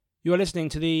You are listening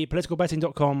to the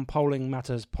politicalbetting.com Polling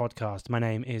Matters podcast. My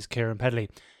name is Kieran Pedley.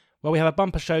 Well, we have a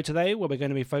bumper show today where we're going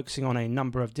to be focusing on a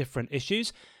number of different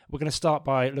issues. We're going to start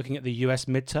by looking at the US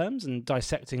midterms and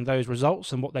dissecting those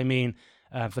results and what they mean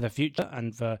for the future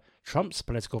and for Trump's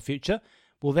political future.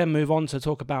 We'll then move on to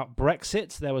talk about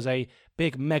Brexit. There was a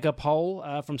big mega poll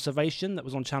from Survation that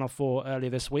was on Channel 4 earlier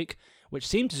this week, which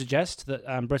seemed to suggest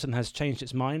that Britain has changed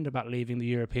its mind about leaving the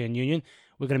European Union.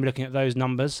 We're going to be looking at those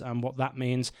numbers and what that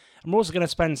means. And we're also going to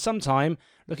spend some time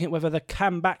looking at whether the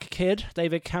comeback kid,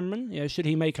 David Cameron, should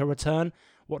he make a return?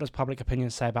 What does public opinion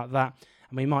say about that?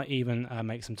 And we might even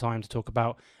make some time to talk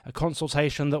about a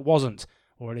consultation that wasn't,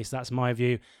 or at least that's my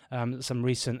view. Some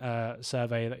recent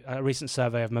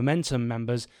survey of Momentum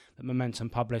members that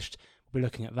Momentum published. We'll be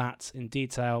looking at that in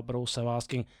detail, but also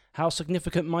asking how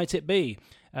significant might it be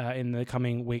in the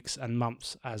coming weeks and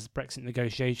months as Brexit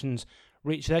negotiations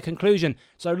reach their conclusion.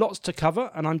 So lots to cover,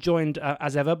 and I'm joined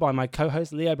as ever by my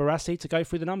co-host Leo Barassi to go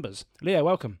through the numbers. Leo,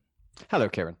 welcome. Hello,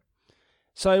 Kieran.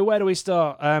 So where do we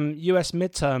start? US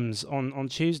midterms on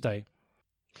Tuesday.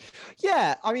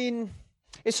 Yeah, I mean,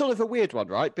 it's sort of a weird one,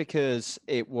 right? Because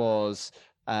it was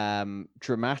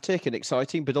dramatic and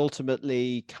exciting, but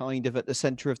ultimately kind of at the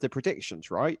center of the predictions,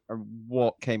 right? And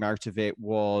what came out of it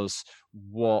was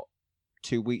what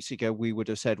 2 weeks ago we would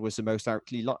have said was the most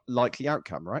likely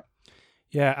outcome, right?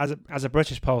 Yeah, as a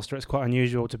British pollster, it's quite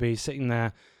unusual to be sitting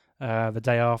there the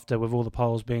day after with all the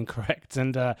polls being correct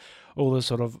and all the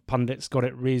sort of pundits got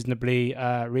it reasonably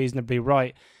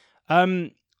right. I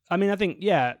mean, I think,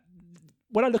 yeah,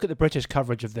 when I look at the British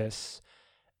coverage of this,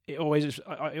 it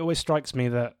always strikes me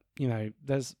that,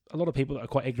 there's a lot of people that are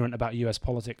quite ignorant about US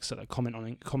politics that are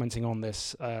commenting on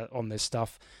this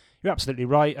stuff. You're absolutely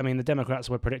right. I mean, the Democrats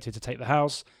were predicted to take the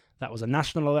House. That was a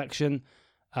national election.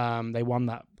 They won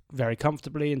that very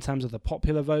comfortably in terms of the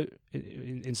popular vote,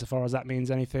 insofar as that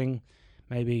means anything.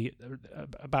 Maybe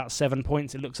about 7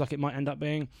 points it looks like it might end up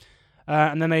being.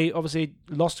 And then they obviously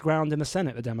lost ground in the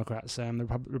Senate, the Democrats.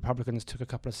 The Republicans took a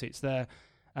couple of seats there.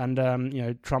 And,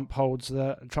 Trump and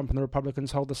the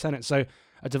Republicans hold the Senate. So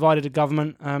a divided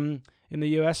government in the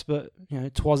US, but,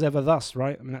 'twas ever thus,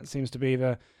 right? I mean, that seems to be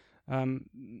the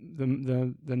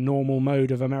normal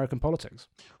mode of American politics.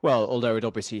 Well, although it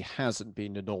obviously hasn't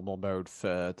been the normal mode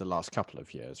for the last couple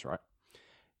of years, right?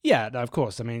 Yeah, no, of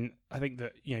course. I mean, I think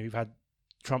that, you've had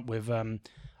Trump with, I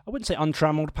wouldn't say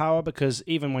untrammeled power, because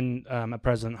even when a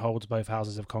president holds both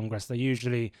houses of Congress, they're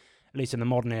usually, at least in the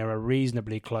modern era,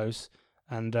 reasonably close.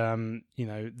 And,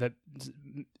 that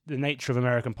the nature of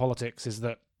American politics is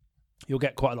that you'll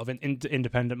get quite a lot of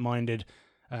independent-minded,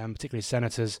 particularly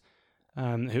senators,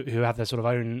 who have their sort of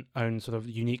own sort of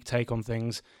unique take on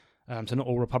things. So not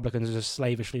all Republicans are just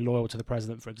slavishly loyal to the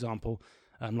president, for example.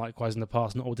 Likewise, in the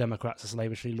past, not all Democrats are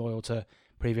slavishly loyal to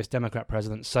previous Democrat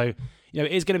presidents. So,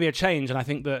 it is going to be a change. And I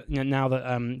think that now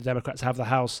that Democrats have the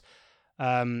House,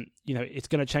 it's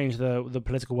going to change the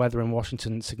political weather in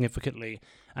Washington significantly.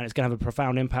 And it's going to have a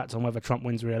profound impact on whether Trump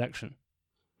wins re-election.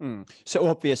 So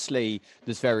obviously,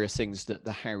 there's various things that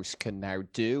the House can now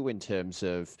do in terms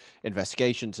of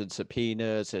investigations and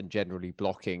subpoenas and generally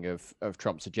blocking of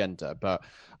Trump's agenda. But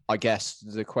I guess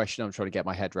the question I'm trying to get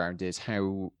my head around is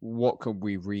what can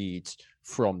we read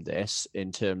from this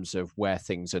in terms of where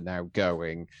things are now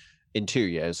going in 2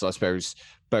 years, I suppose,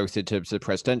 both in terms of the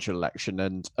presidential election,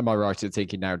 and am I right in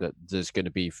thinking now that there's going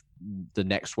to be the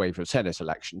next wave of Senate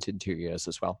elections in 2 years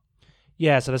as well?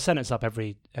 Yeah, so the Senate's up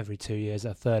every 2 years.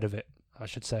 A third of it, I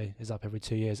should say, is up every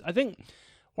 2 years. I think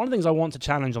one of the things I want to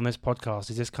challenge on this podcast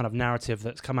is this kind of narrative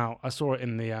that's come out. I saw it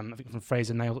in the, I think from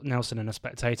Fraser Nelson in A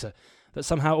Spectator, that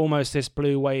somehow almost this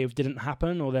blue wave didn't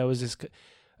happen, or there was this,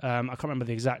 I can't remember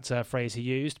the exact phrase he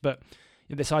used, but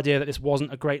this idea that this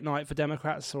wasn't a great night for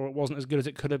Democrats, or it wasn't as good as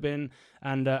it could have been,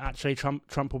 and actually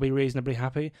Trump will be reasonably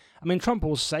happy. I mean, Trump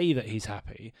will say that he's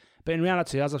happy, but in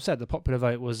reality, as I've said, the popular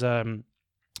vote was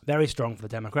very strong for the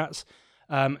Democrats.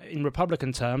 In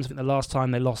Republican terms, I think the last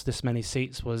time they lost this many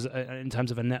seats was, in terms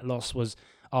of a net loss, was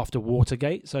after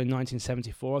Watergate, so in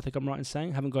 1974, I think I'm right in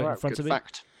saying. Haven't got it in front of me.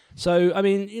 Fact. So, I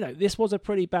mean, this was a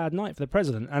pretty bad night for the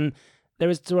president, and there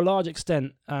is, to a large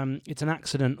extent, it's an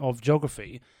accident of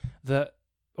geography that,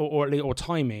 or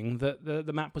timing, that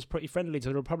the map was pretty friendly to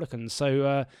the Republicans.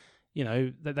 So,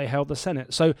 that they held the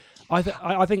Senate. So I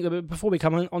think that before we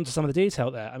come on to some of the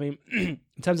detail there, I mean, in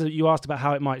terms of, you asked about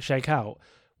how it might shake out.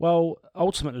 Well,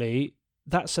 ultimately,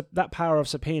 that power of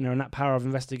subpoena and that power of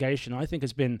investigation, I think,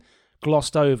 has been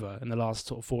glossed over in the last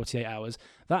sort of 48 hours.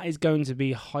 That is going to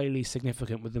be highly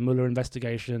significant with the Mueller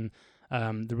investigation,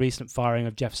 the recent firing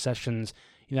of Jeff Sessions.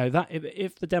 That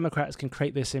if the Democrats can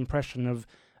create this impression of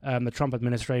the Trump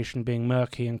administration being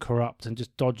murky and corrupt and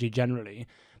just dodgy generally,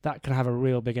 that can have a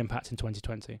real big impact in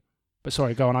 2020. But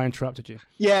sorry, go on, I interrupted you.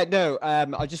 Yeah, no,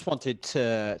 I just wanted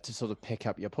to sort of pick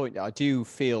up your point. I do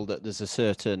feel that there's a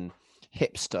certain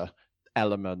hipster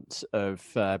element of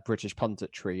British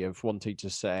punditry of wanting to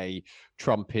say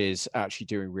Trump is actually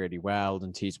doing really well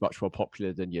and he's much more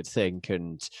popular than you'd think,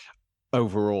 and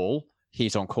overall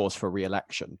he's on course for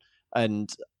re-election.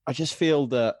 And I just feel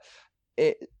that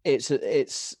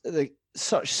it's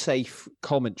such safe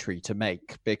commentary to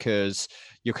make because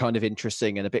you're kind of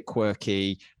interesting and a bit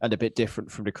quirky and a bit different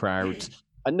from the crowd.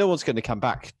 And no one's going to come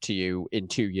back to you in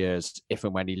 2 years if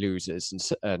and when he loses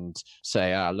and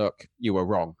say, look, you were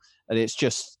wrong. And it's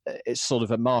sort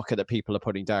of a marker that people are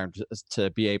putting down to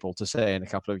be able to say in a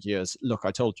couple of years, look,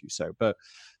 I told you so. But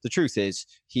the truth is,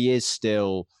 he is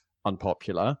still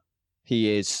unpopular.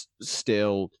 He is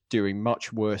still doing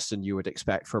much worse than you would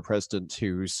expect for a president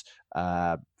who's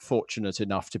fortunate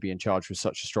enough to be in charge with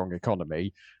such a strong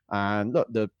economy. And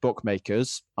look, the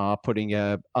bookmakers are putting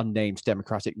an unnamed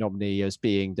Democratic nominee as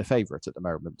being the favorite at the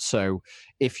moment. So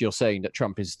if you're saying that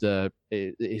Trump is the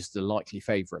likely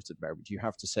favorite at the moment, you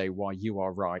have to say why you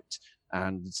are right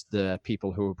and the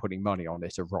people who are putting money on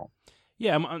it are wrong.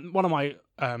 Yeah, one of my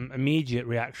immediate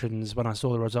reactions when I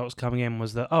saw the results coming in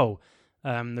was that,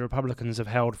 the Republicans have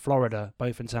held Florida,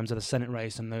 both in terms of the Senate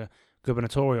race and the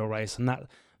gubernatorial race, and that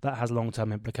has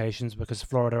long-term implications because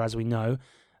Florida, as we know,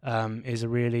 is a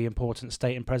really important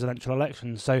state in presidential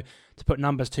elections. So to put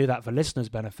numbers to that for listeners'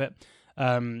 benefit,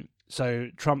 so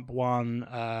Trump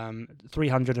won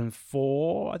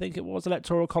 304, I think it was,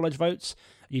 electoral college votes.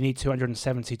 You need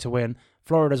 270 to win.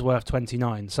 Florida's worth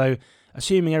 29. So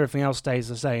assuming everything else stays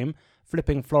the same,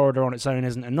 flipping Florida on its own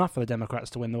isn't enough for the Democrats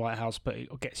to win the White House, but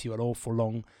it gets you an awful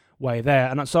long way there.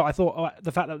 And so I thought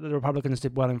the fact that the Republicans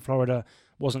did well in Florida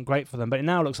wasn't great for them, but it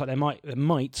now looks like there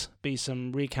might be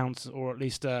some recounts, or at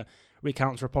least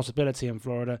recounts for a possibility in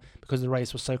Florida because the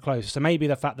race was so close. So maybe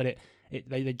the fact that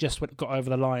they just got over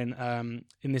the line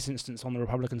in this instance on the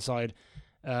Republican side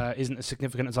isn't as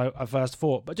significant as I first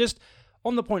thought. But just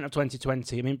on the point of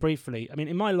 2020, I mean, briefly,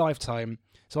 in my lifetime,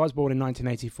 so I was born in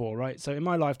 1984, right? So in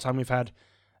my lifetime, we've had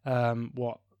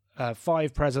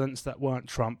 5 presidents that weren't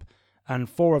Trump, and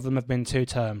 4 of them have been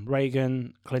 2-term: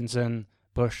 Reagan, Clinton,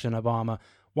 Bush, and Obama.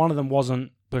 One of them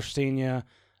wasn't Bush Sr.,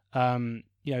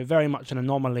 very much an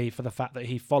anomaly for the fact that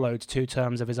he followed 2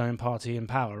 terms of his own party in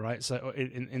power, right? So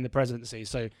in the presidency.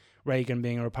 So Reagan,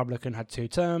 being a Republican, had 2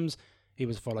 terms. He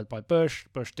was followed by Bush.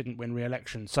 Bush didn't win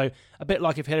re-election. So a bit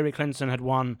like if Hillary Clinton had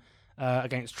won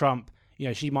against Trump,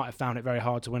 she might have found it very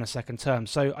hard to win a second term.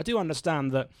 So I do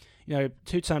understand that,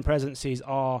 2-term presidencies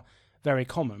are very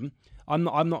common. I'm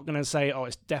not going to say,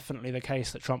 it's definitely the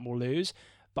case that Trump will lose,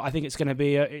 but I think it's going to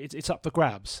be it's up for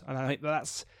grabs, and I think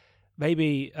that's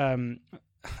maybe an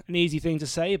easy thing to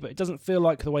say, but it doesn't feel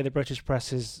like the way the British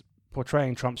press is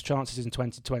portraying Trump's chances in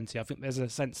 2020. I think there's a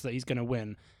sense that he's going to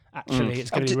win. Actually, it's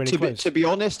going to be really close. To be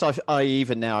honest, I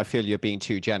even now I feel you're being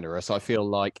too generous. I feel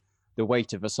like the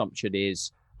weight of assumption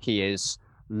is he is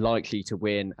likely to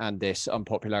win, and this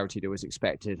unpopularity that was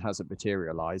expected hasn't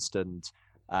materialized, and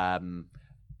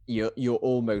you're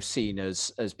almost seen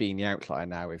as being the outlier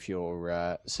now if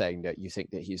you're saying that you think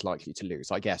that he's likely to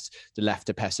lose. I guess the left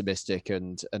are pessimistic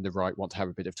and the right want to have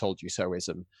a bit of told you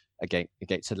so-ism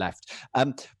against the left.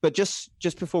 But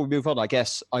just before we move on, I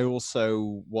guess I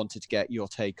also wanted to get your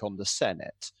take on the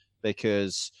Senate,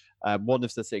 because one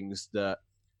of the things that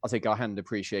I think I hadn't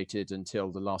appreciated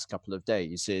until the last couple of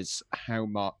days is how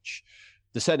much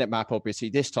the Senate map, obviously,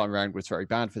 this time around was very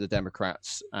bad for the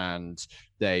Democrats, and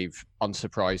they've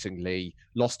unsurprisingly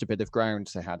lost a bit of ground.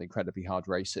 They had incredibly hard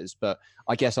races, but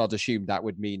I guess I'd assume that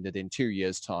would mean that in 2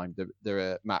 years' time,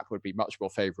 the map would be much more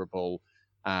favorable,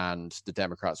 and the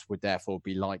Democrats would therefore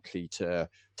be likely to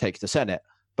take the Senate.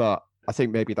 But I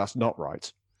think maybe that's not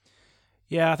right.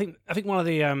 Yeah, I think one of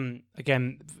the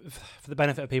again, for the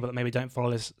benefit of people that maybe don't follow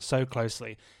this so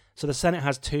closely, so the Senate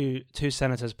has two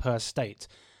senators per state.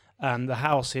 The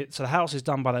House is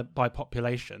done by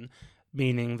population,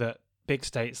 meaning that big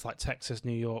states like Texas,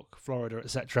 New York, Florida,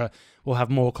 etc., will have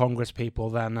more Congress people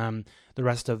than the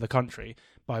rest of the country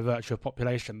by virtue of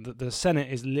population. The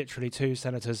Senate is literally 2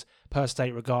 senators per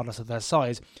state, regardless of their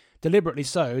size, deliberately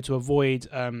so to avoid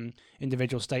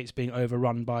individual states being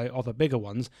overrun by other bigger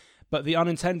ones. But the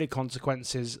unintended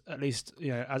consequences, at least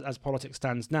as politics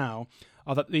stands now,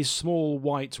 are that these small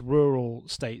white rural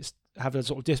states have a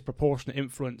sort of disproportionate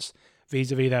influence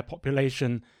vis-a-vis their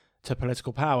population to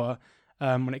political power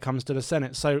when it comes to the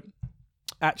Senate. So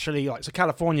actually, so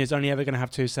California is only ever going to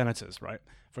have 2 senators, right?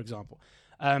 For example.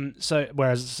 So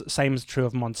whereas same is true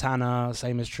of Montana,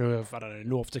 same is true of, I don't know,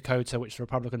 North Dakota, which the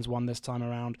Republicans won this time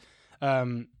around.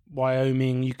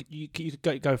 Wyoming, you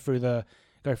could go through the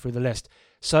list.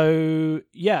 So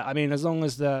yeah, I mean, as long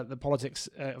as the politics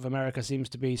of America seems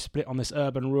to be split on this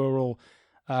urban-rural,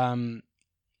 on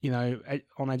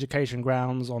education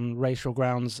grounds, on racial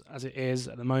grounds, as it is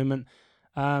at the moment,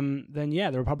 then yeah,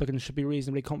 the Republicans should be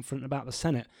reasonably confident about the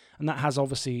Senate, and that has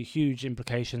obviously huge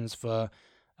implications for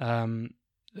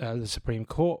the Supreme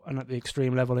Court and at the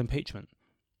extreme level impeachment.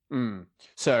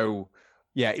 So.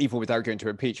 Yeah, even without going to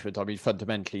impeachment, I mean,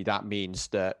 fundamentally, that means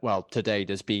that, well, today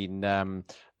there's been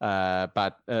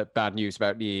bad news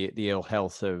about the ill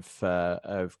health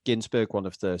of Ginsburg, one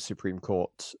of the Supreme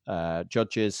Court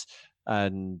judges.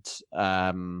 And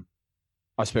I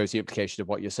suppose the implication of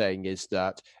what you're saying is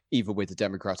that even with a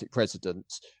Democratic president,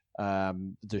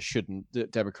 the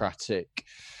Democratic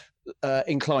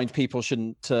inclined people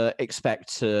shouldn't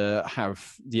expect to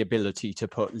have the ability to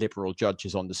put liberal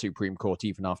judges on the Supreme Court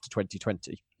even after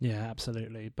 2020. Yeah,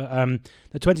 absolutely. But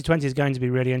the 2020 is going to be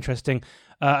really interesting.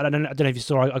 I don't know if you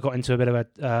saw, I got into a bit of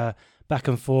a back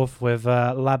and forth with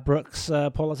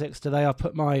Ladbrokes politics today. I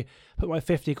put my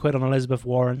 50 quid on Elizabeth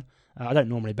Warren. I don't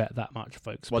normally bet that much,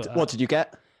 folks. What did you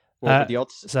get? What were the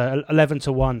odds? So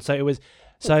 11-1. So it was.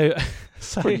 So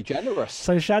pretty generous.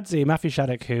 So Matthew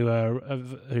Shattuck, who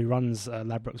runs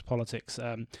Ladbrokes Politics,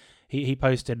 he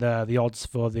posted the odds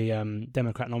for the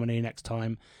Democrat nominee next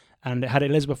time, and it had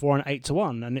Elizabeth Warren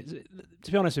 8-1. And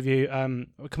to be honest with you,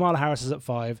 Kamala Harris is at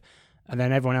 5, and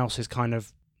then everyone else is kind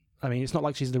of. I mean, it's not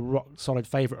like she's the rock solid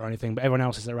favorite or anything, but everyone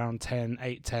else is around 10,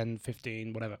 8, 10,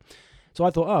 15, whatever. So I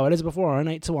thought, Elizabeth Warren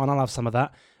 8-1, I'll have some of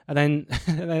that. And then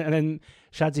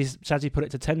Shadzi put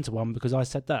it to 10-1 because I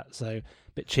said that. So a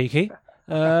bit cheeky.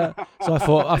 So I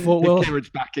thought, well, if Kieran's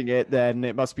backing it, then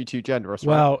it must be too generous.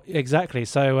 Well, right? Exactly.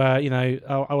 So I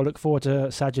will look forward to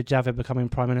Sajid Javid becoming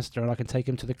prime minister, and I can take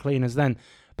him to the cleaners then.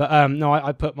 But no,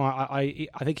 I put I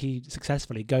think he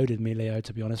successfully goaded me, Leo,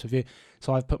 to be honest with you.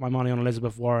 So I've put my money on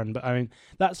Elizabeth Warren. But I mean,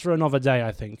 that's for another day,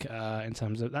 I think, in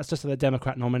terms of that's just the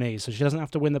Democrat nominee, so she doesn't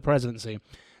have to win the presidency.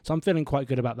 So I'm feeling quite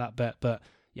good about that bet. But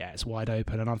yeah, it's wide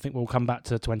open, and I think we'll come back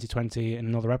to 2020 in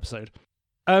another episode.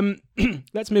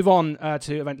 Let's move on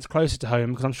to events closer to home,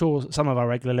 because I'm sure some of our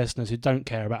regular listeners who don't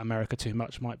care about America too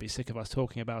much might be sick of us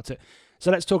talking about it.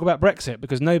 So let's talk about Brexit,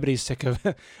 because nobody's sick of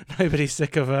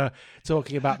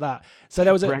talking about that. So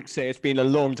there was Brexit. It's been a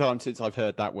long time since I've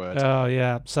heard that word. Oh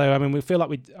yeah. So I mean, we feel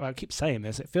like I keep saying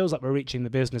this. It feels like we're reaching the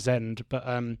business end, but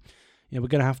we're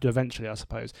going to have to eventually, I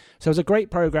suppose. So there was a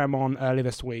great program on early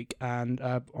this week and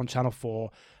on Channel 4,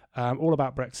 all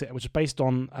about Brexit, which is based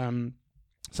on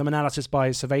some analysis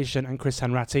by Savation and Chris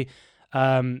Hanratty,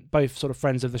 both sort of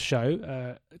friends of the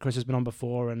show. Chris has been on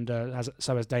before, and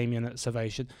so has Damien at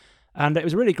Savation. And it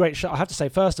was a really great show. I have to say,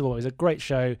 first of all, it was a great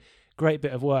show, great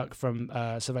bit of work from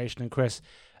Savation and Chris.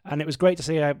 And it was great to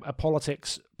see a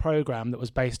politics program that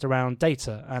was based around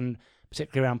data and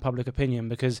particularly around public opinion,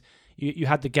 because you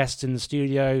had the guests in the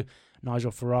studio,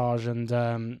 Nigel Farage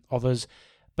and others,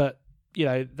 but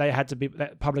they had to be,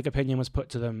 public opinion was put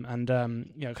to them, and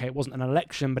it wasn't an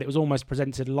election, but it was almost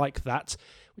presented like that,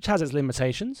 which has its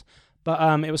limitations, but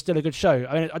it was still a good show.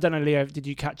 I mean, I don't know, Leo, did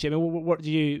you catch it? I mean, what did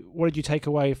you take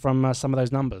away from some of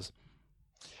those numbers?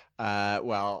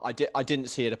 Well, I didn't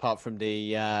see it apart from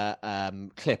the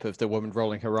clip of the woman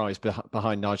rolling her eyes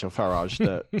behind Nigel Farage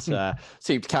that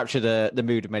seemed to capture the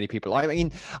mood of many people. I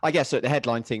mean, I guess the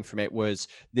headline thing from it was,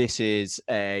 this is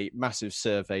a massive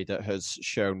survey that has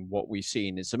shown what we've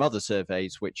seen in some other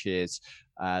surveys, which is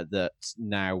that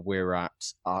now we're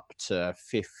at up to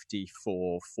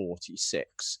 54-46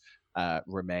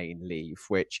 Remain leave,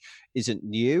 which isn't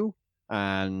new.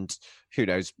 And who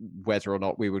knows whether or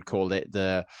not we would call it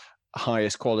the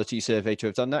highest quality survey to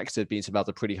have done that, because there've been some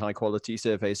other pretty high quality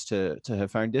surveys to have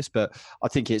found this. But I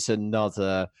think it's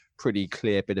another pretty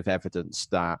clear bit of evidence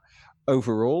that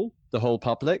overall, the whole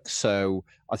public, so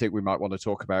I think we might want to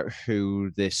talk about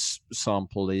who this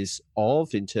sample is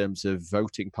of in terms of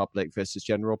voting public versus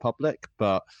general public.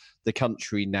 But the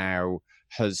country now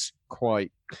has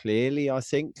quite clearly, I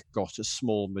think, got a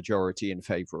small majority in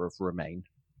favour of Remain.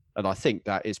 And I think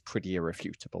that is pretty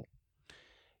irrefutable.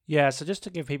 Yeah, so just to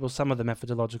give people some of the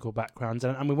methodological backgrounds,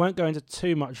 and we won't go into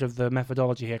too much of the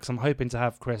methodology here, because I'm hoping to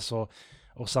have Chris or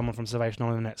someone from Salvation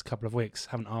on in the next couple of weeks.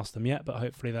 Haven't asked them yet, but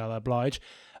hopefully they'll oblige.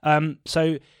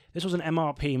 So this was an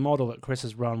MRP model that Chris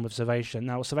has run with Salvation.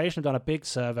 Now, Salvation have done a big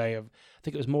survey of, I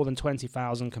think it was more than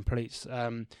 20,000 completed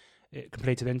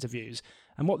interviews.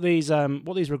 And what these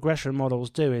regression models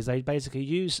do is they basically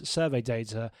use survey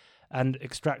data and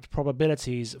extract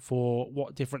probabilities for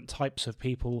what different types of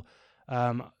people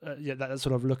that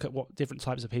sort of look at what different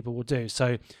types of people will do.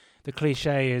 So the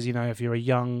cliche is, if you're a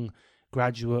young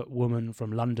graduate woman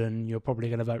from London, you're probably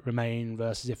going to vote Remain,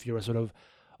 versus if you're a sort of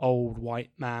old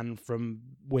white man from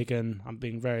Wigan, I'm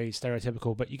being very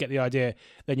stereotypical, but you get the idea,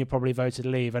 then you're probably voted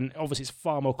Leave. And obviously it's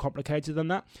far more complicated than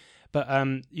that. But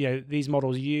these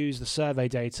models use the survey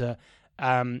data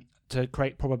to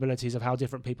create probabilities of how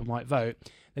different people might vote.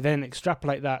 They then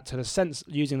extrapolate that to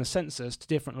using the census to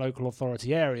different local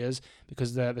authority areas,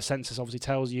 because the census obviously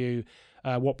tells you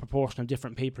what proportion of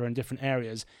different people are in different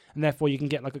areas, and therefore you can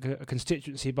get like a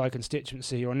constituency by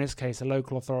constituency, or in this case a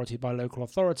local authority by local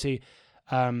authority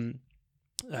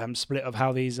split of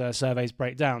how these surveys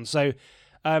break down. So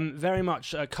very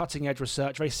much cutting edge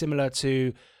research, very similar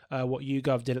to what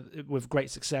YouGov did with great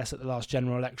success at the last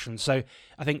general election. So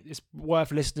I think it's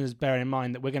worth listeners bearing in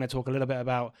mind that we're going to talk a little bit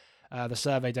about the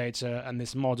survey data and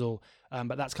this model,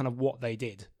 but that's kind of what they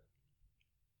did.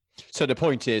 So the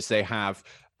point is they have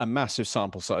a massive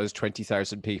sample size,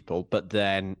 20,000 people, but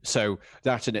then, so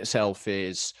that in itself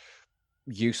is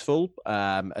useful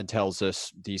and tells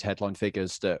us these headline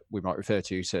figures that we might refer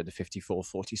to, so the 54,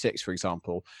 46, for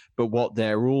example. But what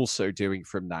they're also doing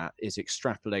from that is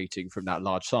extrapolating from that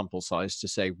large sample size to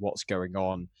say what's going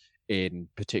on in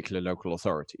particular local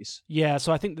authorities. Yeah,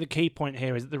 so I think the key point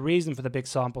here is that the reason for the big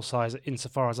sample size,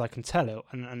 insofar as I can tell it,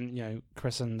 and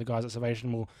Chris and the guys at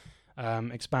Survation will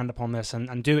expand upon this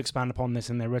and do expand upon this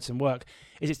in their written work,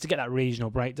 is it's to get that regional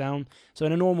breakdown. So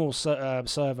in a normal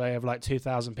survey of like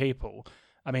 2,000 people,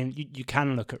 I mean, you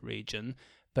can look at region,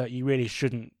 but you really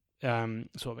shouldn't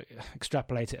sort of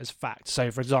extrapolate it as fact.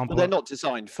 So for example, they're not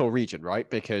designed for region, right?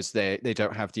 Because they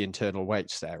don't have the internal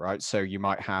weights there, right? So you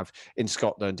might have in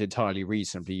Scotland, entirely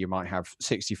reasonably, you might have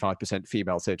 65%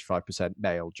 female, 35%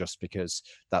 male, just because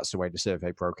that's the way the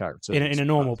survey broke out. So in a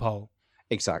normal poll.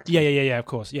 Exactly. Yeah, of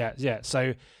course. Yeah.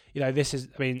 So, this is,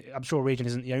 I mean, I'm sure region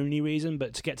isn't the only reason,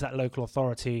 but to get to that local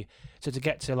authority, so to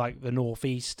get to like the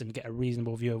northeast and get a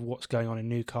reasonable view of what's going on in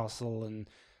Newcastle and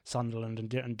Sunderland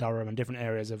and Durham and different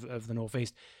areas of the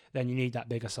northeast, then you need that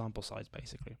bigger sample size,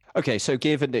 basically. Okay, so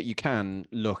given that you can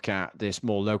look at this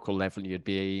more local level, you'd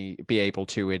be able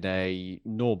to in a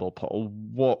normal poll,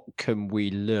 what can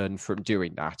we learn from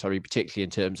doing that? I mean, particularly in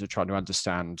terms of trying to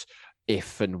understand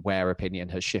if and where opinion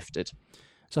has shifted.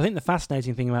 So I think the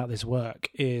fascinating thing about this work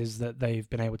is that they've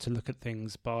been able to look at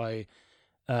things by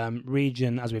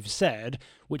region, as we've said,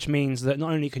 which means that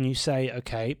not only can you say,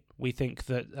 okay, we think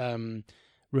that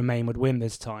Remain would win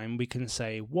this time, we can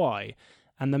say why.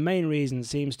 And the main reason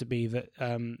seems to be that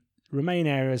Remain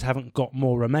areas haven't got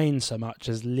more Remain so much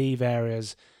as Leave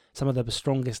areas. Some of the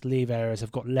strongest Leave areas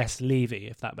have got less Levy,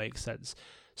 if that makes sense.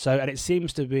 So, and it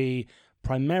seems to be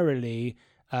primarily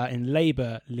in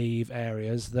Labour Leave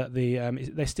areas that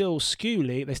they still skew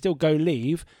Leave, they still go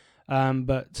Leave,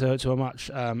 but to a much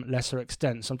lesser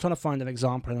extent. So I'm trying to find an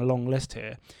example in a long list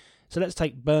here. So let's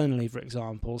take Burnley, for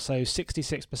example. So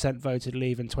 66% voted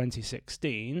Leave in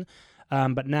 2016,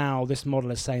 but now this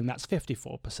model is saying that's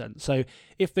 54%. So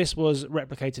if this was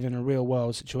replicated in a real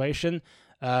world situation,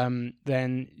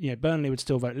 then Burnley would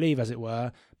still vote Leave, as it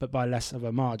were, but by less of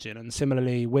a margin. And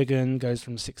similarly, Wigan goes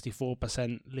from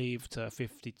 64% Leave to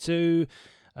 52%.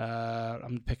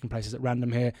 I'm picking places at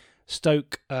random here.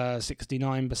 Stoke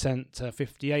 69% to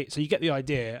 58%. So you get the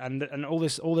idea, and all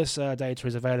this data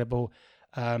is available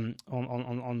on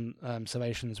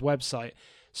Survation's website.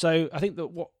 So I think that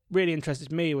what really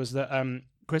interested me was that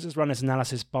Chris has run this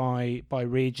analysis by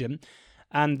region.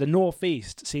 And the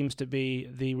northeast seems to be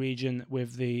the region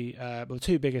with the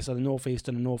two biggest are the northeast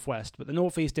and the northwest. But the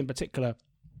northeast in particular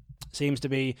seems to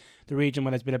be the region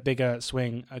where there's been a bigger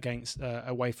swing against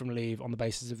away from Leave on the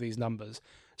basis of these numbers.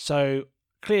 So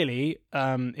clearly,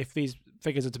 if these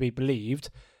figures are to be believed,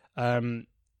 and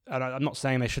I'm not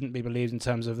saying they shouldn't be believed in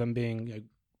terms of them being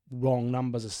wrong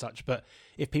numbers as such, but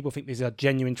if people think these are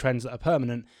genuine trends that are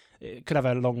permanent, it could have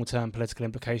a long-term political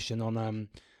implication on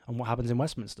what happens in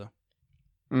Westminster.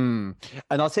 And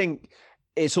I think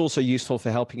it's also useful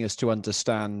for helping us to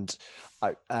understand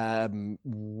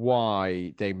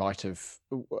why they might have,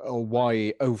 or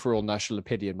why overall national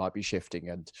opinion might be shifting.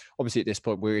 And obviously at this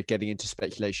point we're getting into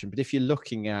speculation, but if you're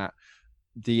looking at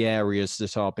the areas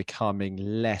that are becoming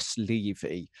less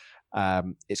Levy,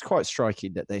 it's quite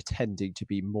striking that they're tending to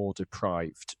be more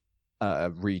deprived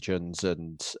regions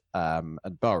and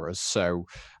boroughs. So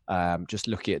just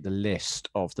looking at the list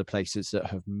of the places that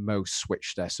have most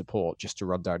switched their support, just to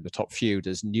run down the top few,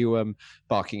 there's Newham,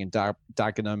 Barking and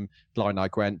Dagenham, Blaenau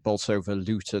Gwent, Bolsover,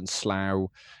 Luton, Slough,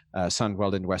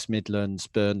 Sandwell in West Midlands,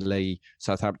 Burnley,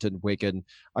 Southampton, Wigan.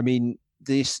 I mean,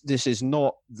 this is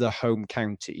not the home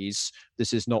counties.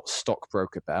 This is not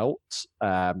Stockbroker Belt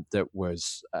that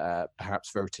was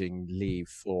perhaps voting Leave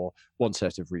for one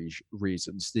set of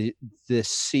reasons. This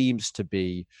seems to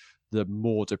be the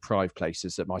more deprived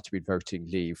places that might have been voting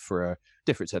Leave for a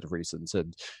different set of reasons.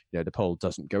 And the poll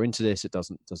doesn't go into this. It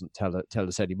doesn't tell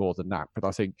us any more than that. But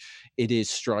I think it is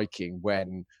striking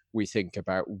when we think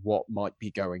about what might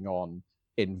be going on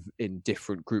in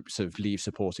different groups of Leave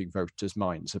supporting voters'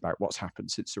 minds about what's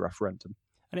happened since the referendum.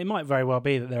 And it might very well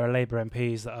be that there are Labour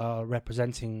MPs that are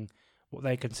representing what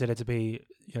they consider to be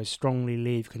strongly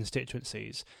Leave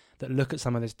constituencies that look at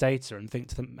some of this data and think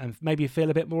to them, and maybe feel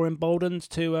a bit more emboldened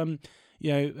to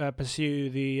pursue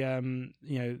the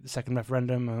the second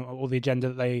referendum or the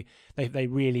agenda that they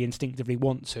really instinctively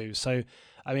want to. So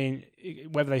I mean,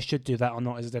 whether they should do that or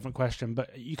not is a different question,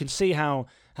 but you can see how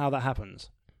that happens.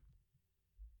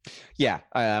 Yeah,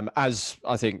 as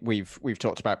I think we've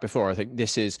talked about before, I think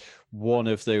this is one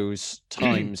of those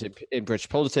times in British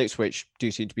politics which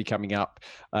do seem to be coming up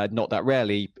not that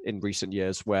rarely in recent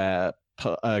years, where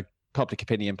public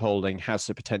opinion polling has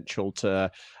the potential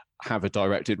to have a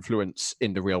direct influence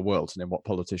in the real world and in what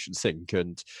politicians think.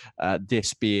 And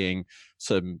this being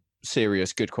some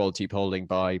serious, good quality polling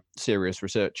by serious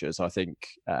researchers, I think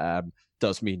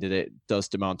does mean that it does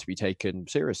demand to be taken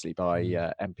seriously by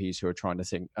MPs who are trying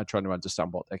to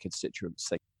understand what their constituents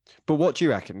think. But what do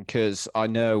you reckon? Because I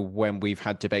know when we've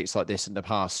had debates like this in the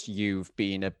past, you've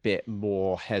been a bit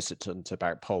more hesitant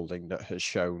about polling that has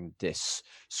shown this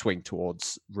swing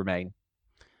towards Remain.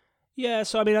 Yeah,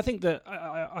 so I mean, I think that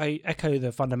I echo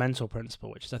the fundamental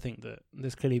principle, which is I think that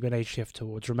there's clearly been a shift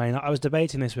towards Remain. I was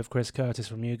debating this with Chris Curtis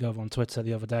from YouGov on Twitter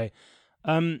the other day.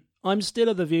 I'm still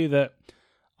of the view that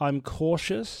I'm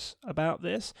cautious about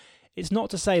this. It's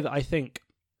not to say that I think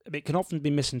it can often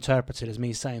be misinterpreted as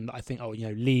me saying that I think,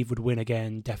 Leave would win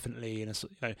again, definitely.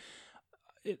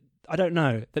 I don't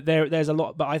know that there's a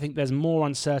lot, but I think there's more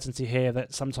uncertainty here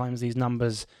that sometimes these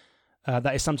numbers.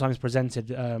 That is sometimes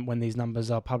presented when these numbers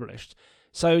are published.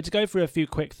 So to go through a few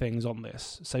quick things on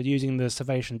this, so using the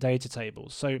Survation data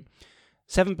tables. So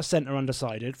 7% are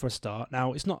undecided for a start.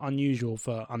 Now, it's not unusual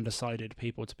for undecided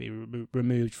people to be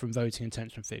removed from voting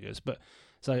intention figures, but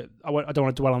so I don't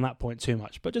want to dwell on that point too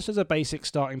much. But just as a basic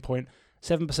starting point,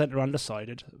 7% are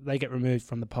undecided. They get removed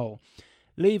from the poll.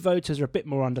 Leave voters are a bit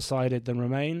more undecided than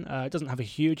Remain. It doesn't have a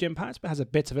huge impact, but has a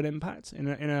bit of an impact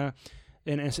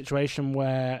in a situation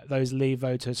where those Leave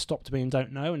voters stopped being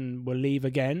don't know and will leave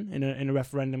again in a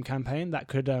referendum campaign. That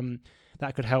could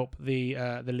help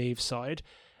the Leave side.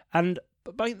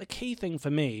 But I think the key thing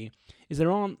for me is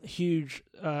there aren't a huge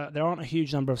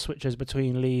number of switches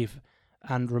between Leave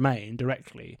and Remain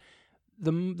directly.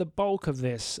 The bulk of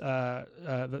this,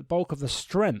 the bulk of the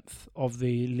strength of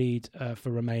the lead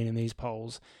for Remain in these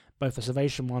polls, both the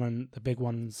Survation one and the big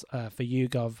ones for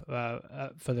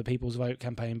YouGov, for the People's Vote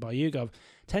campaign by YouGov,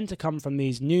 tend to come from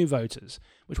these new voters,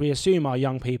 which we assume are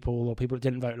young people or people that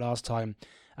didn't vote last time,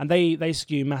 and they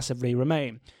skew massively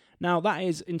Remain. Now, that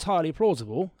is entirely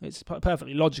plausible. It's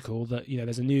perfectly logical that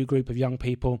there's a new group of young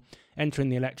people entering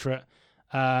the electorate,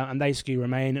 and they skew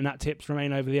Remain, and that tips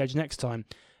Remain over the edge next time.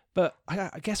 But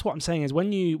I guess what I'm saying is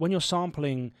when you're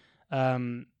sampling,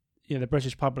 the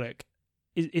British public,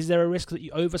 is there a risk that you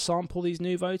oversample these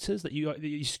new voters, that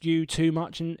you skew too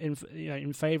much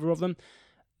in favour of them?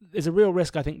 There's a real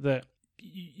risk, I think, that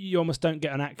you almost don't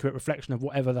get an accurate reflection of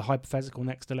whatever the hypothetical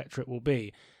next electorate will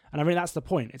be. And I mean, that's the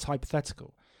point. It's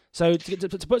hypothetical. So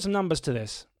to put some numbers to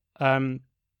this,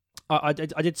 I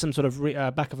did some sort of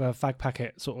back of a fag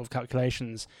packet sort of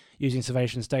calculations using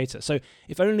Survation's data. So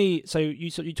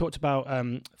you talked about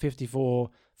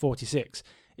 54-46.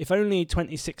 If only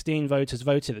 2016 voters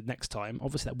voted next time,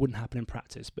 obviously that wouldn't happen in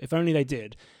practice, but if only they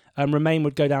did, Remain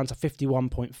would go down to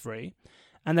 51.3.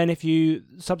 And then if you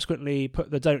subsequently put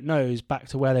the don't knows back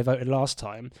to where they voted last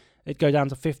time, it'd go down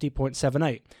to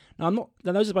 50.78. Now,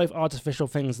 those are both artificial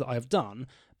things that I've done,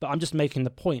 but I'm just making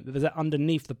the point that there's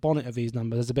underneath the bonnet of these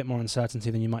numbers, there's a bit more uncertainty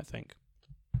than you might think.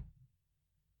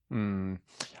 I mean,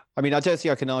 I don't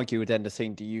think I can argue with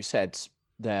anything that you said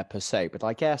there per se, but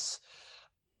I guess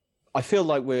I feel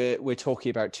like we're talking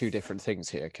about two different things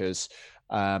here, because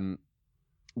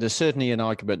there's certainly an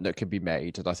argument that can be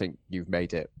made, and I think you've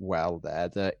made it well there,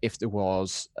 that if there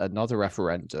was another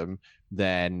referendum,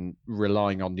 then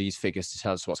relying on these figures to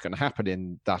tell us what's going to happen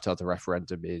in that other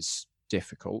referendum is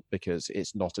difficult, because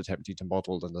it's not attempting to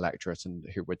model an electorate and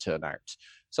who would turn out.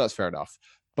 So that's fair enough.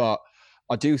 But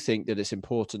I do think that it's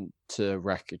important to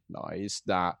recognise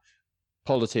that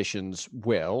politicians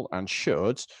will and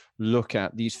should look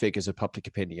at these figures of public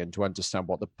opinion to understand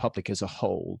what the public as a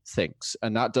whole thinks.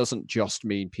 And that doesn't just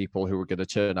mean people who are going to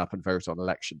turn up and vote on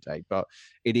election day, but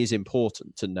it is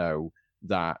important to know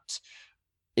that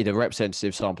in a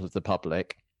representative sample of the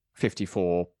public,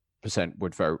 54%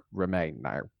 would vote Remain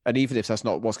now. And even if that's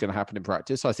not what's going to happen in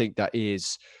practice, I think that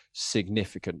is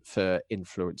significant for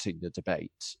influencing the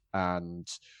debate. And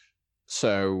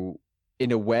so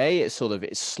in a way, it's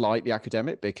slightly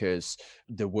academic because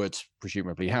there would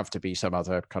presumably have to be some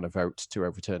other kind of vote to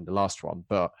overturn the last one.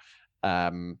 But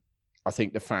I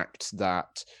think the fact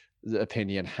that the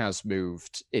opinion has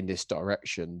moved in this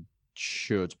direction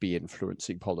should be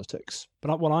influencing politics.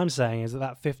 But what I'm saying is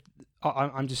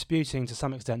I'm disputing to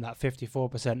some extent that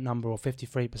 54% number, or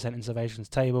 53% in Surveillance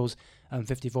Tables and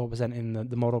 54% in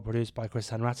the model produced by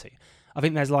Chris Hanratty. I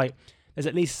think there's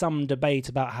at least some debate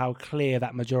about how clear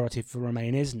that majority for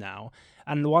Remain is now.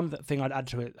 And the one thing I'd add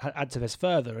to this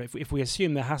further, if we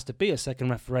assume there has to be a second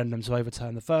referendum to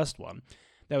overturn the first one,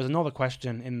 there was another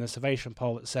question in the Survation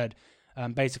poll that said,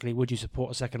 basically, would you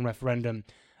support a second referendum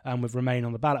with Remain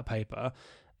on the ballot paper?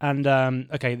 And,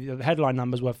 the headline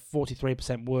numbers were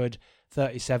 43% would,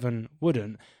 37%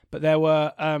 wouldn't. But there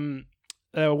were 1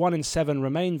 in 7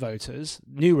 Remain voters,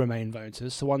 new Remain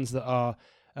voters, so ones that are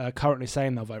currently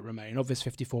saying they'll vote Remain, of this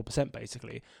 54%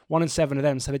 basically. 1 in 7 of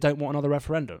them say they don't want another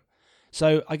referendum.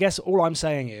 So I guess all I'm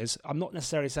saying is, I'm not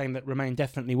necessarily saying that Remain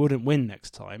definitely wouldn't win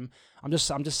next time. I'm just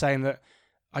saying that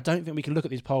I don't think we can look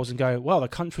at these polls and go, well, the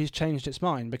country's changed its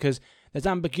mind, because there's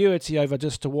ambiguity over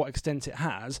just to what extent it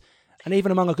has. And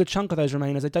even among a good chunk of those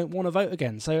Remainers, they don't want to vote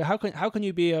again. So how can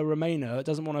you be a Remainer that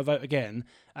doesn't want to vote again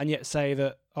and yet say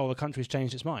that, oh, the country's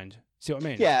changed its mind? See what I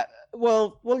mean? Yeah,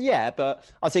 well, yeah, but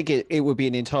I think it would be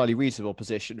an entirely reasonable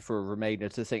position for a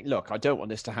Remainer to think, look, I don't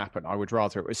want this to happen. I would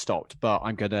rather it was stopped, but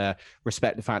I'm going to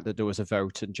respect the fact that there was a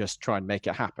vote and just try and make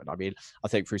it happen. I mean, I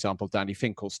think, for example, Danny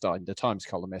Finkelstein, the Times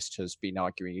columnist, has been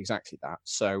arguing exactly that.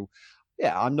 So,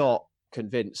 yeah, I'm not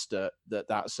convinced that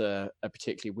that's a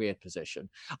particularly weird position.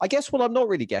 I guess what I'm not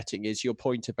really getting is your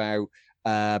point about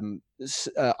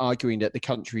arguing that the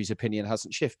country's opinion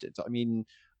hasn't shifted. I mean,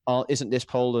 isn't this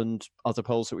poll and other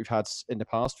polls that we've had in the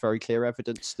past very clear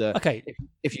evidence that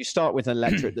if you start with an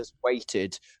electorate that's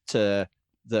weighted to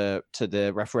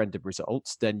the referendum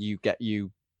results, then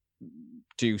you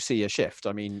do see a shift?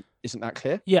 I mean, isn't that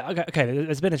clear? Yeah, okay.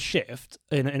 There's been a shift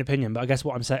in opinion, but I guess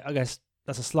what I'm saying,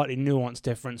 that's a slightly nuanced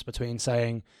difference between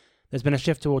saying there's been a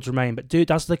shift towards Remain, but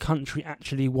does the country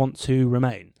actually want to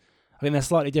remain? I mean, they're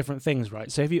slightly different things,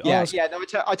 right? So if you ask... Yeah, no,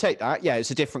 I take that. Yeah, it's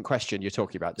a different question you're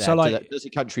talking about there. So does the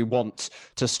country want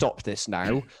to stop this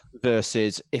now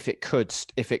versus if it could,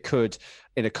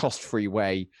 in a cost-free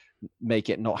way, make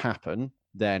it not happen,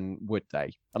 then would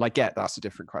they? And I get that's a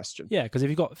different question. Yeah, because if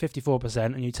you've got 54%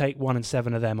 and you take 1 in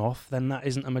 7 of them off, then that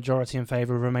isn't a majority in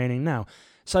favour of remaining now.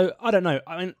 So, I don't know.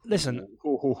 I mean, listen.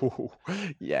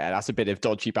 Yeah, that's a bit of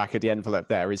dodgy back of the envelope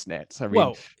there, isn't it? I mean,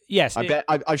 well, yes.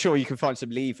 I'm sure you can find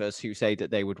some leavers who say that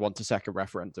they would want a second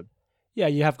referendum. Yeah,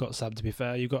 you have got some, to be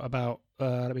fair. You've got about,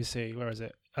 let me see, where is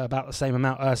it? About the same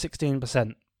amount,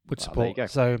 16% would support.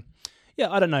 So,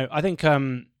 yeah, I don't know. I think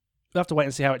we'll have to wait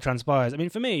and see how it transpires. I mean,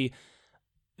 for me,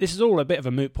 this is all a bit of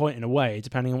a moot point in a way,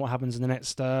 depending on what happens in the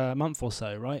next month or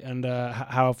so, right? And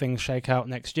how things shake out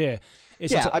next year.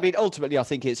 I mean, ultimately, I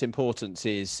think its importance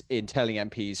is in telling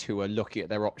MPs who are looking at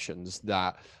their options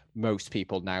that most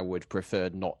people now would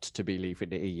prefer not to be leaving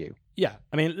the EU. Yeah,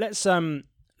 I mean, let's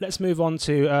move on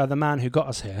to the man who got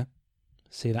us here.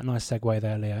 See that nice segue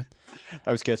there, Leo?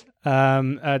 That was good.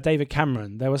 David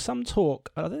Cameron. There was some talk,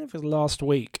 I don't know if it was last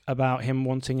week, about him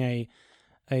wanting a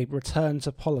return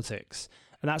to politics.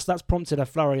 And that's prompted a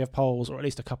flurry of polls, or at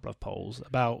least a couple of polls,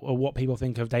 about what people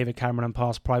think of David Cameron and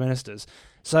past prime ministers.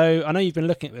 So I know you've been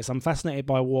looking at this. I'm fascinated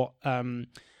by what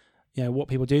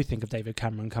people do think of David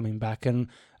Cameron coming back, and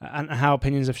how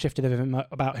opinions have shifted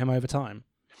about him over time.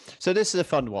 So this is a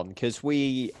fun one because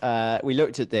we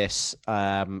looked at this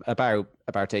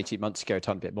about 18 months ago, a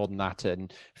ton bit more than that,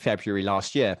 in February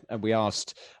last year, and we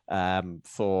asked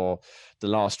for the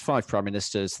last 5 prime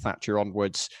ministers, Thatcher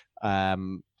onwards.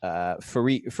 For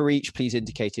each, please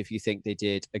indicate if you think they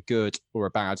did a good or a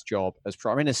bad job as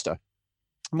Prime Minister.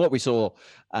 And what we saw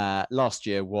last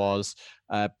year was,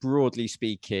 broadly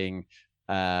speaking,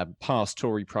 past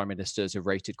Tory Prime Ministers are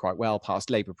rated quite well, past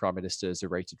Labour Prime Ministers are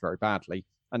rated very badly.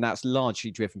 And that's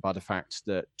largely driven by the fact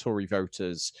that Tory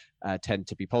voters tend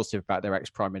to be positive about their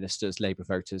ex-Prime Ministers, Labour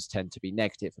voters tend to be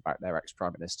negative about their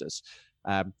ex-Prime Ministers.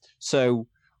 So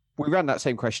we ran that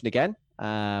same question again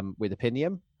with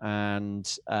Opinium. And,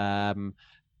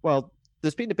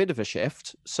 there's been a bit of a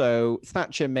shift. So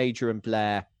Thatcher, Major, and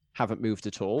Blair haven't moved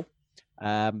at all.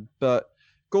 But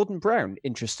Gordon Brown,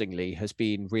 interestingly, has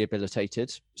been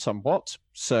rehabilitated somewhat.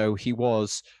 So he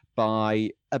was,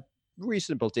 by a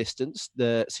reasonable distance,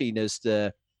 seen as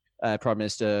the Prime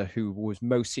Minister who was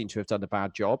most seen to have done a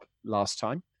bad job last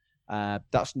time.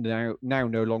 That's now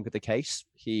no longer the case.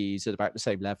 He's at about the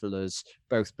same level as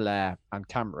both Blair and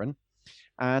Cameron.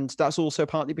 And that's also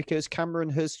partly because Cameron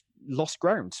has lost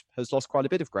quite a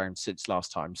bit of ground since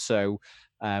last time. So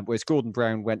whereas Gordon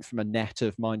Brown went from a net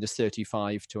of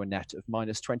 -35 to a net of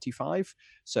 -25,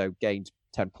 so gained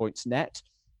 10 points net,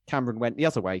 Cameron went the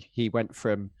other way. He went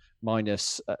from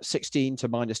 -16 to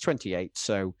 -28,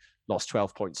 so lost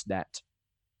 12 points net.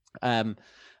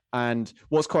 And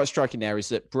what's quite striking there is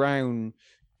that Brown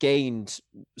gained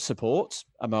support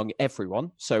among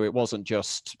everyone. So it wasn't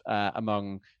just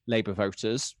among Labour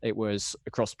voters, it was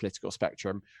across the political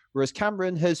spectrum. Whereas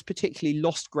Cameron has particularly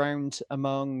lost ground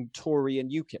among Tory and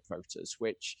UKIP voters,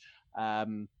 which I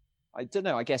don't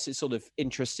know, I guess it's sort of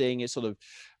interesting. It's sort of,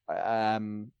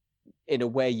 in a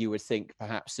way, you would think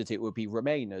perhaps that it would be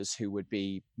Remainers who would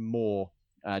be more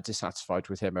dissatisfied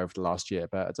with him over the last year,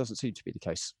 but it doesn't seem to be the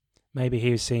case. Maybe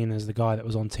he was seen as the guy that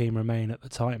was on Team Remain at the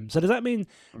time. So does that mean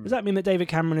that David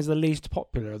Cameron is the least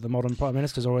popular of the modern prime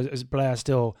ministers, or is Blair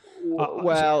still?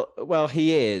 Well,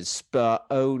 he is, but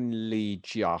only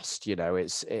just.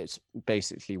 It's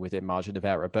basically within margin of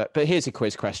error. But here's a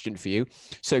quiz question for you.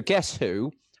 So guess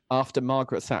who, after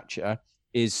Margaret Thatcher,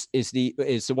 is the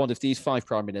one of these 5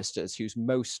 prime ministers who's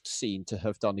most seen to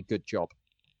have done a good job?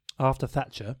 After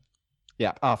Thatcher.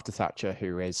 Yeah, after Thatcher,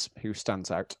 who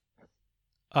stands out?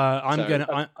 I'm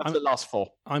the last 4.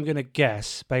 I'm gonna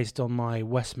guess, based on my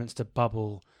Westminster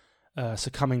bubble,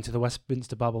 succumbing to the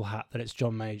Westminster bubble hat, that it's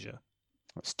John Major.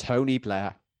 It's Tony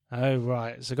Blair. Oh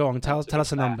right, so go on, tell us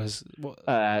the numbers.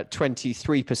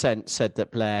 23% said that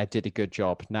Blair did a good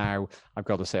job. Now I've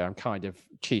got to say I'm kind of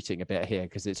cheating a bit here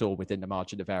because it's all within the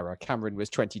margin of error. Cameron was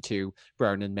 22,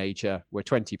 Brown and Major were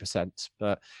 20%.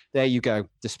 But there you go.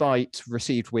 Despite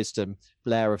received wisdom,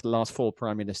 Blair of the last 4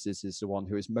 prime ministers is the one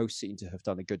who is most seen to have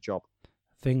done a good job.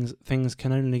 Things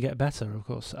can only get better, of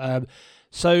course.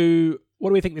 So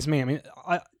what do we think this means? I mean,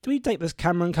 do we take this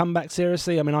Cameron comeback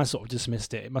seriously? I mean, I sort of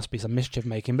dismissed it. It must be some mischief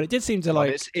making, but it did seem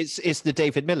to It's the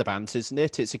David Miliband, isn't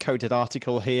it? It's a coded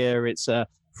article here. It's a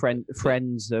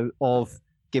friends of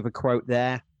give a quote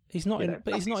there. He's not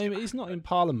he's not in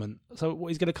Parliament. So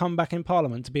he's going to come back in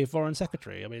Parliament to be a Foreign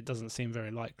Secretary? I mean, it doesn't seem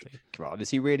very likely. Come on, is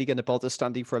he really going to bother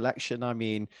standing for election? I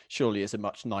mean, surely it's a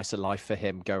much nicer life for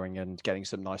him going and getting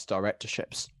some nice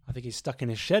directorships. I think he's stuck in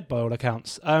his shed by all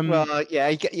accounts. Yeah,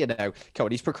 come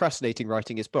on, he's procrastinating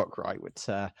writing his book, right?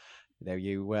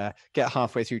 You get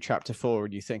halfway through chapter 4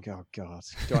 and you think, oh God,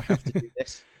 do I have to do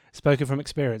this? Spoken from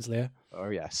experience, Leo. Oh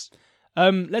yes.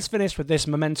 Let's finish with this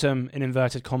momentum, in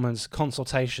inverted commas,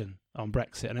 consultation on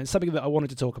Brexit. And it's something that I wanted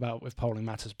to talk about with Polling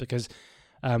Matters because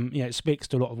it speaks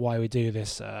to a lot of why we do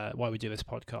this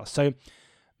podcast. So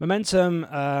Momentum,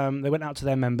 they went out to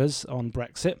their members on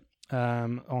Brexit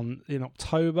in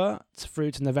October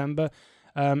through to November.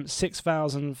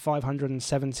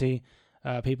 6,570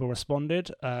 people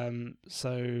responded. And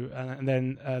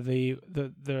then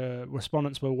the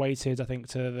respondents were weighted, I think,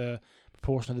 to the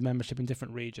proportion of the membership in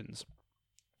different regions.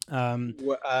 I'm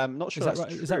not sure.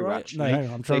 Is that right? Actually.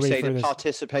 No, I'm trying to read through this.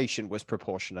 Participation was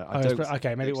proportionate.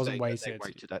 Okay, maybe it wasn't weighted. They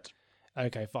weighted it.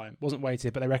 Okay, fine. Wasn't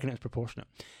weighted, but they reckon it's proportionate.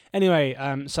 Anyway,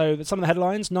 so some of the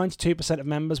headlines: 92% of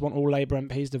members want all Labour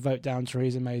MPs to vote down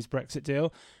Theresa May's Brexit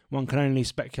deal. One can only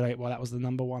speculate why that was the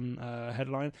number one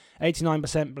headline.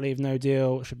 89% believe no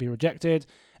deal should be rejected.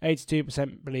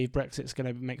 82% believe Brexit's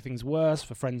going to make things worse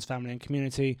for friends, family, and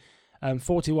community.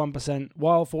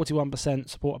 41%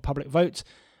 support a public vote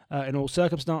in all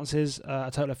circumstances. A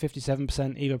total of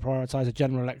 57% either prioritise a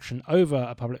general election over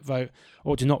a public vote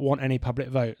or do not want any public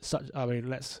vote.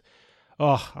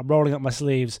 I'm rolling up my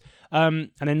sleeves.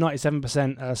 And then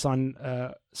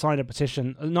 97% signed a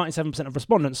petition. 97% of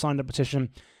respondents signed a petition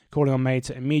calling on May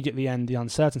to immediately end the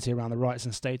uncertainty around the rights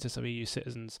and status of EU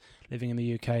citizens living in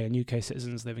the UK and UK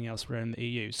citizens living elsewhere in the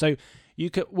EU. So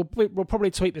we'll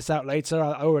probably tweet this out later.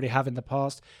 I already have in the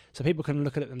past, so people can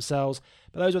look at it themselves.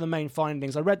 But those are the main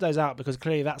findings. I read those out because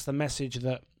clearly that's the message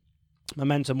that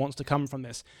Momentum wants to come from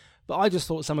this. But I just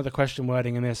thought some of the question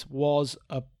wording in this was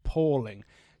appalling.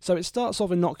 So it starts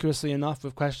off innocuously enough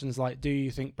with questions like, do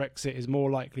you think Brexit is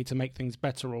more likely to make things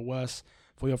better or worse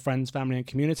for your friends, family and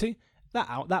community?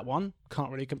 That one,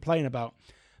 can't really complain about.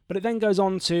 But it then goes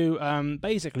on to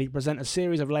basically present a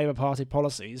series of Labour Party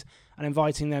policies and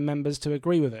inviting their members to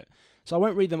agree with it. So I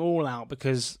won't read them all out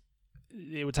because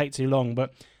it would take too long,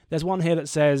 but There's one here that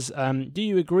says, do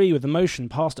you agree with the motion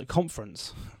passed at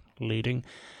conference, leading,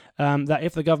 that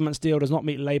if the government's deal does not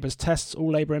meet Labour's tests,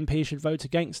 all Labour MPs should vote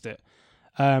against it?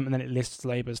 And then it lists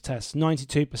Labour's tests.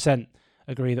 92%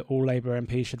 agree that all Labour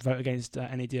MPs should vote against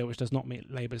any deal which does not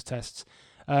meet Labour's tests.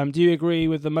 Do you agree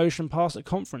with the motion passed at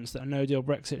conference that a no-deal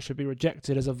Brexit should be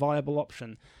rejected as a viable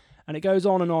option? And it goes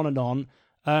on and on and on.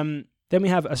 Then we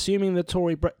have assuming that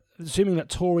Tory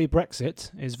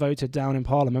Brexit is voted down in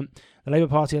Parliament, the Labour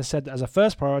Party has said that as a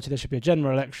first priority there should be a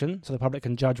general election so the public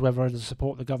can judge whether to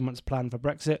support the government's plan for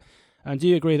Brexit. And do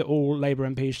you agree that all Labour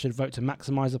MPs should vote to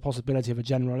maximise the possibility of a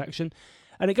general election?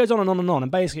 And it goes on and on and on.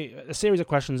 And basically a series of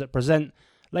questions that present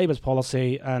Labour's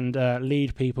policy and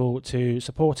lead people to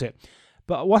support it.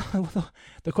 But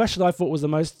the question I thought was the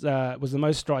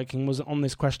most striking was on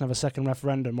this question of a second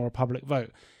referendum or a public vote.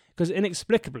 Because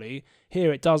inexplicably,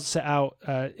 here it does set out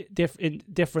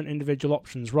different individual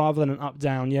options rather than an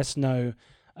up-down, yes, no,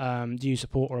 do you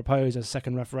support or oppose a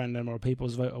second referendum or a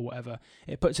people's vote or whatever.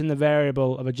 It puts in the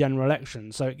variable of a general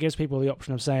election. So it gives people the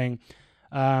option of saying,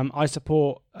 I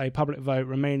support a public vote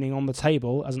remaining on the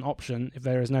table as an option if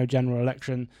there is no general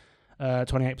election.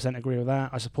 28% agree with that.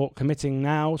 I support committing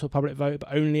now to a public vote,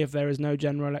 but only if there is no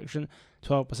general election.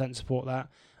 12% support that.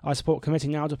 I support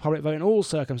committing now to a public vote in all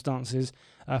circumstances.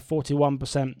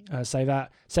 41% say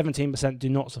that. 17% do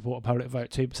not support a public vote.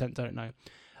 2% don't know.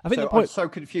 I think I'm so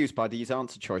confused by these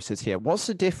answer choices here. What's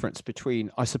the difference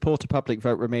between I support a public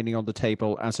vote remaining on the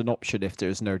table as an option if there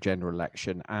is no general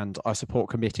election and I support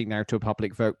committing now to a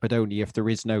public vote, but only if there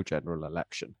is no general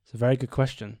election? It's a very good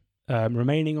question.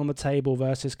 Remaining on the table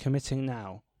versus committing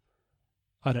now.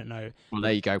 I don't know. Well,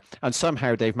 there you go. And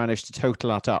somehow they've managed to total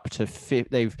that up to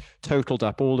they've totaled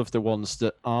up all of the ones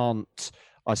that aren't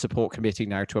I support committing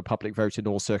now to a public vote in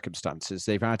all circumstances.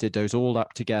 They've added those all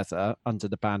up together under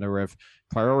the banner of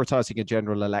prioritising a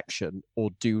general election or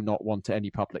do not want any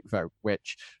public vote,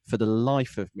 which for the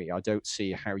life of me, I don't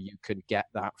see how you can get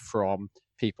that from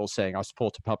people saying I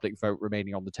support a public vote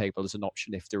remaining on the table as an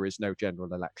option if there is no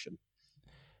general election.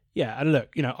 Yeah, and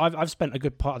look, I've spent a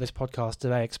good part of this podcast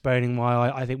today explaining why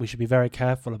I think we should be very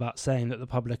careful about saying that the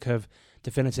public have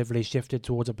definitively shifted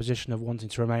towards a position of wanting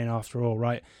to remain after all,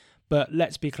 right? But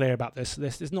let's be clear about this.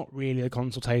 This is not really a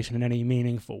consultation in any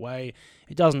meaningful way.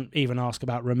 It doesn't even ask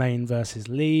about Remain versus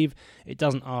Leave. It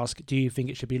doesn't ask, do you think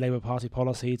it should be Labour Party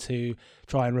policy to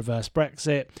try and reverse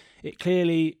Brexit? It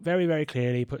clearly, very, very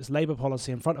clearly, puts Labour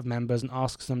policy in front of members and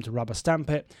asks them to rubber stamp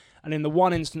it. And in the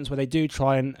one instance where they do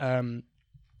try and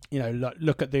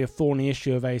look at the thorny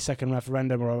issue of a second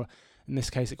referendum, or in this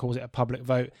case it calls it a public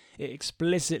vote, it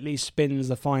explicitly spins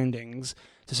the findings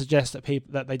to suggest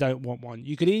that they don't want one.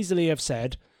 You could easily have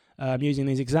said, using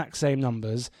these exact same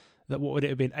numbers, that what would it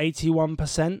have been,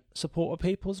 81% support a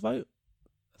people's vote?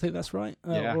 I think that's right.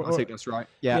 I think that's right.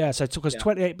 Yeah. So because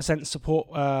 28% support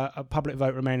a public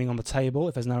vote remaining on the table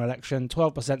if there's no election,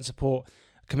 12% support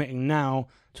committing now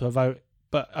to a vote,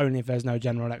 but only if there's no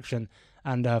general election,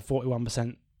 and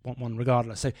 41% want one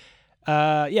regardless. So,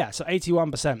 so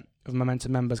 81% of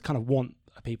Momentum members kind of want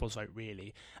a people's vote,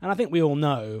 really. And I think we all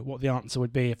know what the answer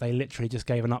would be if they literally just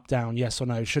gave an up-down, yes or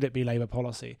no, should it be Labour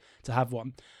policy to have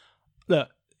one. Look,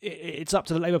 it's up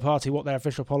to the Labour Party what their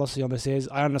official policy on this is.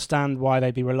 I understand why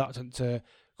they'd be reluctant to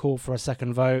call for a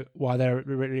second vote, why they're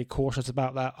really cautious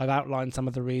about that. I've outlined some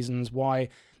of the reasons why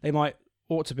they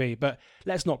ought to be, but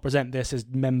let's not present this as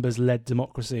members-led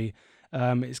democracy.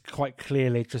 It's quite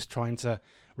clearly just trying to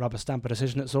rubber stamp a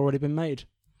decision that's already been made.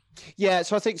 Yeah,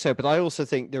 so I think so, but I also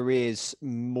think there is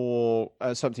more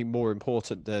something more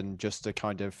important than just a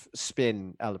kind of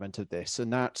spin element of this,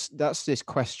 and that's this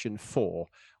question 4,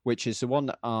 which is the one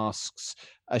that asks,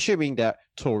 assuming that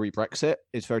Tory Brexit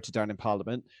is voted down in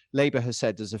Parliament, Labour has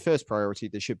said as a first priority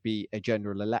there should be a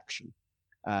general election.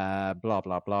 Blah,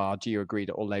 blah, blah. Do you agree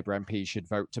that all Labour MPs should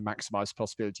vote to maximise the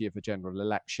possibility of a general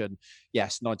election?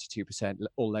 Yes, 92%.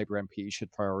 All Labour MPs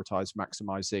should prioritise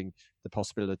maximising the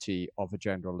possibility of a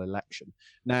general election.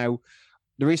 Now,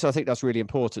 the reason I think that's really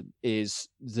important is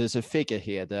there's a figure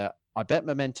here that I bet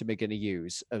Momentum are going to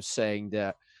use of saying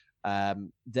that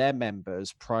their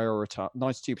members prioritise,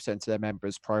 92% of their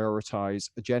members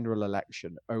prioritise a general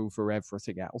election over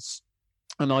everything else.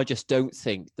 And I just don't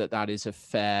think that is a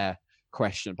fair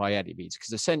question by any means,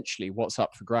 because essentially what's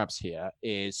up for grabs here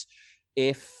is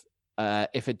if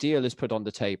a deal is put on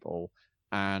the table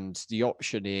and the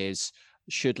option is,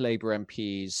 should Labour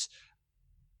MPs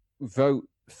vote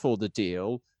for the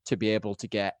deal to be able to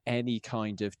get any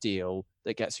kind of deal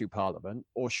that gets through Parliament,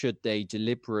 or should they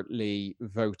deliberately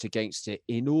vote against it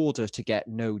in order to get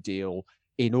no deal,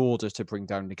 in order to bring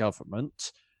down the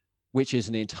government? which is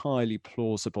an entirely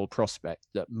plausible prospect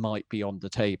that might be on the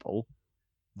table,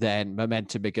 then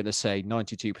Momentum are going to say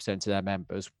 92% of their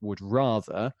members would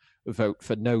rather vote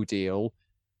for no deal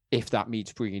if that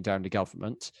means bringing down the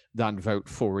government than vote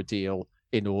for a deal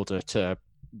in order to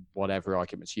whatever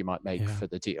arguments you might make for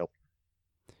the deal.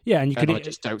 Yeah, and I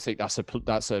just don't think I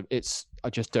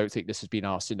just don't think this has been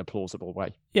asked in a plausible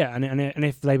way. Yeah, and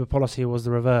if Labour policy was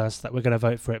the reverse, that we're going to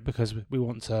vote for it because we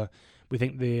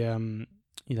think the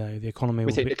the economy.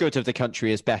 We think the good of the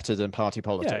country is better than party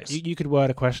politics. Yeah, you could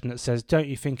word a question that says, "Don't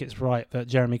you think it's right that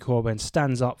Jeremy Corbyn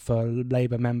stands up for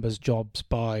Labour members' jobs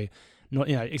by not,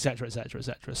 etc., etc.,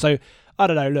 etc." So I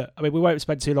don't know. Look, I mean, we won't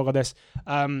spend too long on this.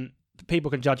 People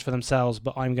can judge for themselves,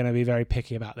 but I'm going to be very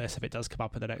picky about this if it does come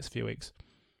up in the next few weeks.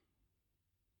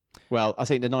 Well, I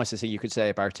think the nicest thing you could say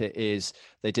about it is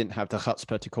they didn't have the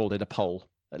chutzpah to call it a poll.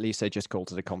 At least they just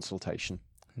called it a consultation.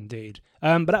 Indeed.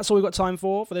 But that's all we've got time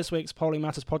for this week's Polling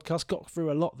Matters podcast. Got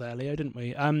through a lot there, Leo, didn't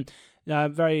we?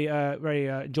 Very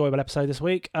enjoyable episode this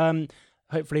week.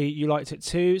 Hopefully you liked it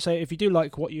too. So if you do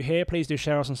like what you hear, please do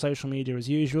share us on social media as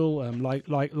usual. Like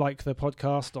the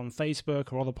podcast on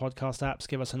Facebook or other podcast apps.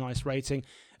 Give us a nice rating.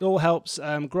 It all helps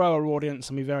grow our audience,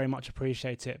 and we very much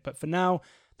appreciate it. But for now,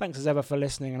 thanks as ever for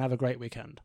listening, and have a great weekend.